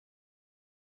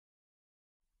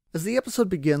As the episode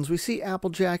begins, we see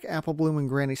Applejack, Apple Bloom, and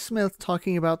Granny Smith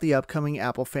talking about the upcoming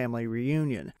Apple family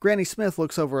reunion. Granny Smith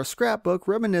looks over a scrapbook,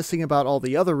 reminiscing about all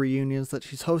the other reunions that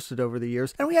she's hosted over the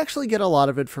years, and we actually get a lot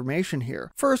of information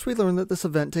here. First, we learn that this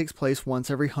event takes place once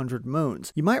every 100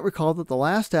 moons. You might recall that the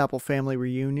last Apple family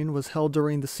reunion was held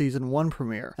during the Season 1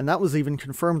 premiere, and that was even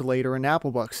confirmed later in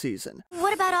Applebuck's season.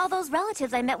 What about all those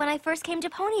relatives I met when I first came to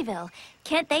Ponyville?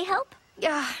 Can't they help?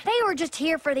 They were just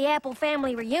here for the Apple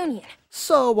family reunion.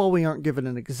 So, while we aren't given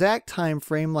an exact time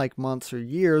frame like months or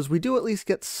years, we do at least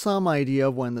get some idea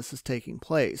of when this is taking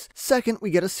place. Second, we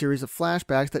get a series of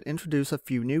flashbacks that introduce a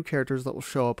few new characters that will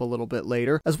show up a little bit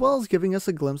later, as well as giving us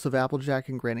a glimpse of Applejack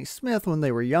and Granny Smith when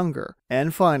they were younger.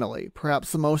 And finally,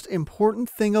 perhaps the most important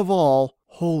thing of all,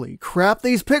 holy crap,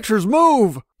 these pictures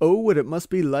move! Oh, what it must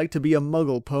be like to be a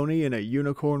muggle pony in a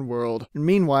unicorn world. And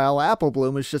meanwhile, Apple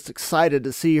Bloom is just excited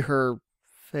to see her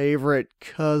favorite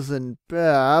cousin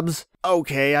Babs.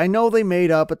 Okay, I know they made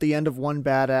up at the end of One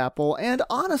Bad Apple, and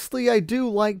honestly I do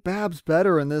like Babs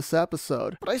better in this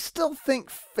episode, but I still think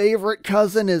favorite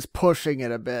cousin is pushing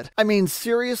it a bit. I mean,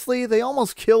 seriously, they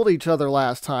almost killed each other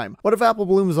last time. What have Apple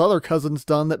Bloom's other cousins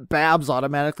done that Babs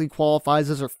automatically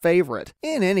qualifies as her favorite?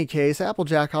 In any case,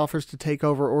 Applejack offers to take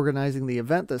over organizing the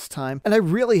event this time, and I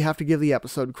really have to give the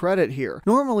episode credit here.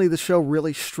 Normally the show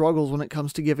really struggles when it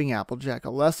comes to giving Applejack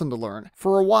a lesson to learn.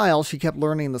 For a while, she kept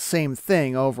learning the same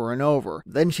thing over and over.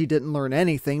 Then she didn't learn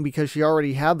anything because she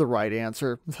already had the right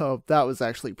answer, though that was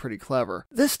actually pretty clever.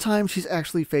 This time she's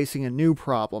actually facing a new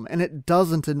problem, and it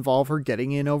doesn't involve her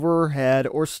getting in over her head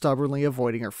or stubbornly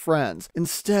avoiding her friends.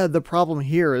 Instead, the problem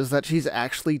here is that she's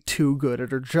actually too good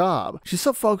at her job. She's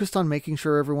so focused on making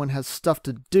sure everyone has stuff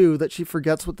to do that she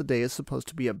forgets what the day is supposed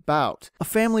to be about. A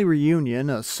family reunion,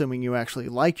 assuming you actually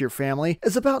like your family,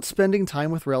 is about spending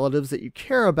time with relatives that you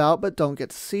care about but don't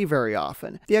get to see very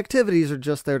often. The activities are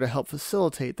just there to help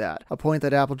facilitate that, a point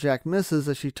that Applejack misses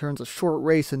as she turns a short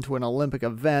race into an Olympic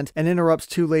event and interrupts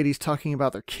two ladies talking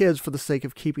about their kids for the sake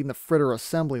of keeping the fritter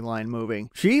assembly line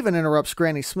moving. She even interrupts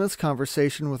Granny Smith's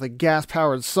conversation with a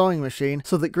gas-powered sewing machine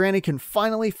so that Granny can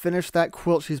finally finish that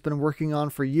quilt she's been working on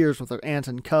for years with her aunt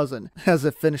and cousin, as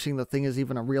if finishing the thing is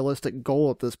even a realistic goal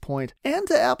at this point. And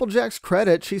to Applejack's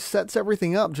credit, she sets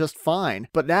everything up just fine,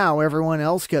 but now everyone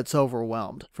else gets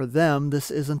overwhelmed. For them,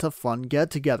 this isn't a fun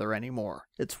get-together anymore.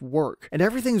 It's work, and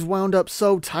everything's wound up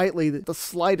so tightly that the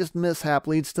slightest mishap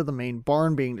leads to the main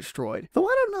barn being destroyed. Though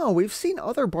I don't know, we've seen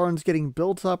other barns getting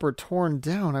built up or torn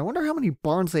down. I wonder how many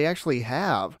barns they actually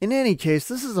have. In any case,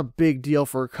 this is a big deal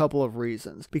for a couple of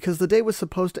reasons. Because the day was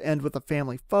supposed to end with a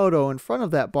family photo in front of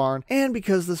that barn, and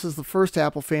because this is the first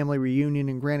Apple family reunion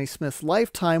in Granny Smith's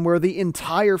lifetime where the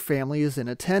entire family is in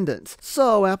attendance.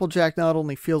 So Applejack not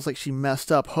only feels like she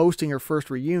messed up hosting her first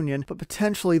reunion, but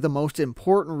potentially the most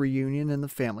important reunion in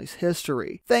the family's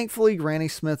history. Thankfully, Granny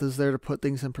Smith is there to put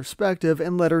things in perspective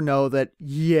and let her know that,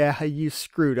 yeah, you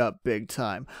screwed up big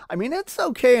time. I mean, it's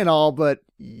okay and all, but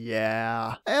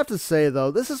yeah. I have to say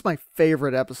though, this is my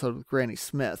favorite episode with Granny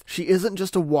Smith. She isn't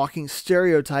just a walking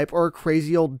stereotype or a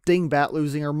crazy old dingbat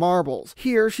losing her marbles.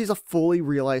 Here, she's a fully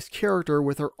realized character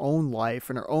with her own life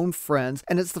and her own friends,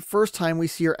 and it's the first time we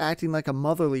see her acting like a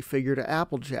motherly figure to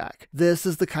Applejack. This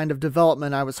is the kind of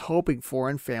development I was hoping for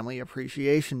in Family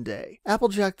Appreciation Day.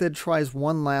 Applejack then tries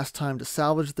one last time to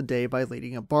salvage the day by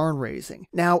leading a barn raising.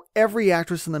 Now, every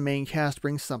actress in the main cast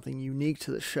brings something unique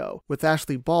to the show. With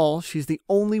Ashley Ball, she's the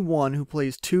only one who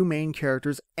plays two main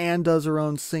characters and does her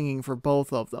own singing for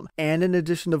both of them. And in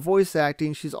addition to voice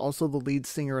acting, she's also the lead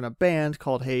singer in a band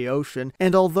called Hey Ocean,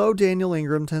 and although Daniel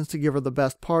Ingram tends to give her the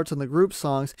best parts in the group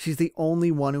songs, she's the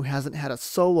only one who hasn't had a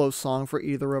solo song for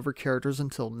either of her characters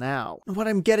until now. And what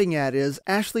I'm getting at is,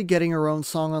 Ashley getting her own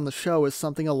song on the show is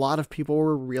something a lot of people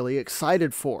were really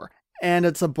excited for. And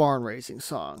it's a barn raising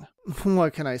song.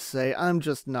 What can I say? I'm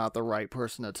just not the right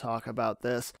person to talk about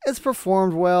this. It's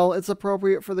performed well, it's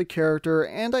appropriate for the character,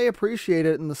 and I appreciate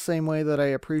it in the same way that I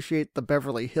appreciate the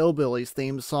Beverly Hillbillies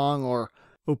theme song or,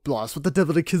 oh blast, what the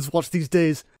devil do kids watch these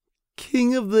days?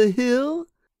 King of the Hill?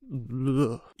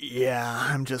 Ugh. Yeah,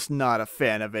 I'm just not a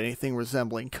fan of anything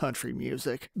resembling country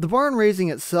music. The barn raising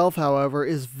itself, however,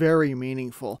 is very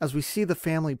meaningful, as we see the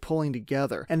family pulling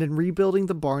together, and in rebuilding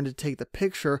the barn to take the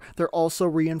picture, they're also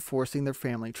reinforcing their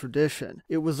family tradition.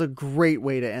 It was a great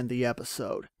way to end the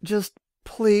episode. Just,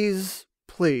 please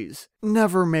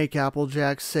never make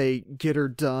Applejack say, "get her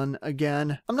done,"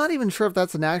 again. I'm not even sure if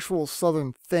that's an actual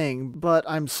Southern thing, but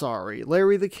I'm sorry.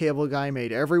 Larry the Cable Guy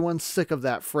made everyone sick of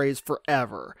that phrase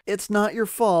forever. It's not your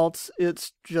fault,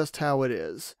 it's just how it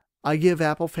is. I give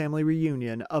Apple Family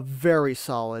Reunion a very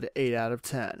solid 8 out of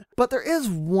 10. But there is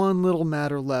one little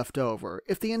matter left over.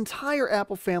 If the entire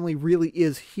Apple family really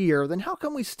is here, then how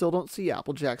come we still don't see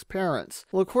Applejack's parents?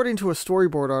 Well, according to a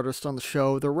storyboard artist on the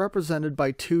show, they're represented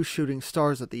by 2 shooting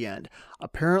stars at the end,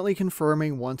 apparently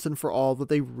confirming once and for all that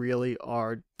they really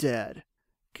are dead.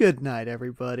 Good night,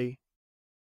 everybody.